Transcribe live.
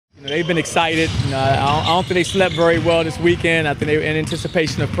They've been excited. I don't think they slept very well this weekend. I think they were in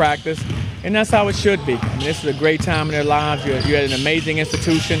anticipation of practice, and that's how it should be. I mean, this is a great time in their lives. You're at an amazing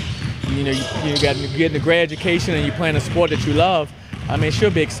institution. You got getting a great education, and you're playing a sport that you love. I mean, it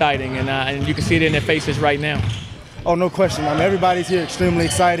should be exciting, and you can see it in their faces right now. Oh, no question. I mean, everybody's here extremely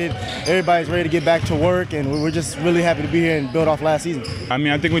excited. Everybody's ready to get back to work, and we're just really happy to be here and build off last season. I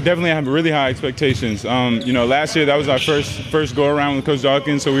mean, I think we definitely have really high expectations. Last year that was our first go around with Coach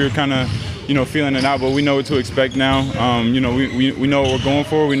Dawkins, so we were kind of, feeling it out. But we know what to expect now. We know what we're going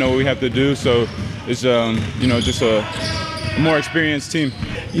for. We know what we have to do. So it's just a more experienced team.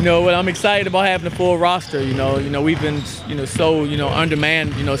 What I'm excited about having a full roster. We've been so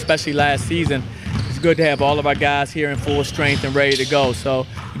undermanned. Especially last season. It's good to have all of our guys here in full strength and ready to go. So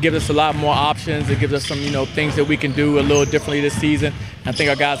it gives us a lot more options. It gives us some things that we can do a little differently this season. I think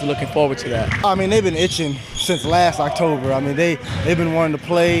our guys are looking forward to that. I mean, they've been itching since last October. I mean, they've been wanting to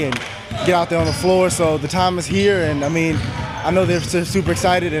play and get out there on the floor. So the time is here, and I mean, I know they're super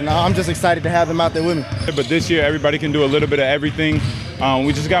excited, and I'm just excited to have them out there with me. But this year, everybody can do a little bit of everything.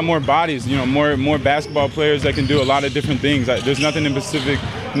 We just got more bodies, more basketball players that can do a lot of different things. There's nothing in specific,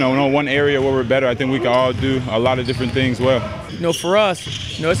 no one area where we're better. I think we can all do a lot of different things well. For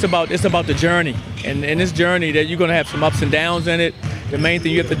us, it's about the journey, and in this journey that you're going to have some ups and downs in it. The main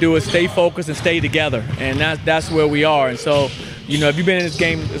thing you have to do is stay focused and stay together, and that's where we are. And so, if you've been in this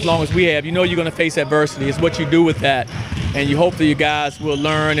game as long as we have, you're going to face adversity. It's what you do with that, and you hope that you guys will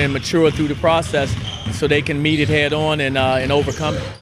learn and mature through the process so they can meet it head on and overcome it.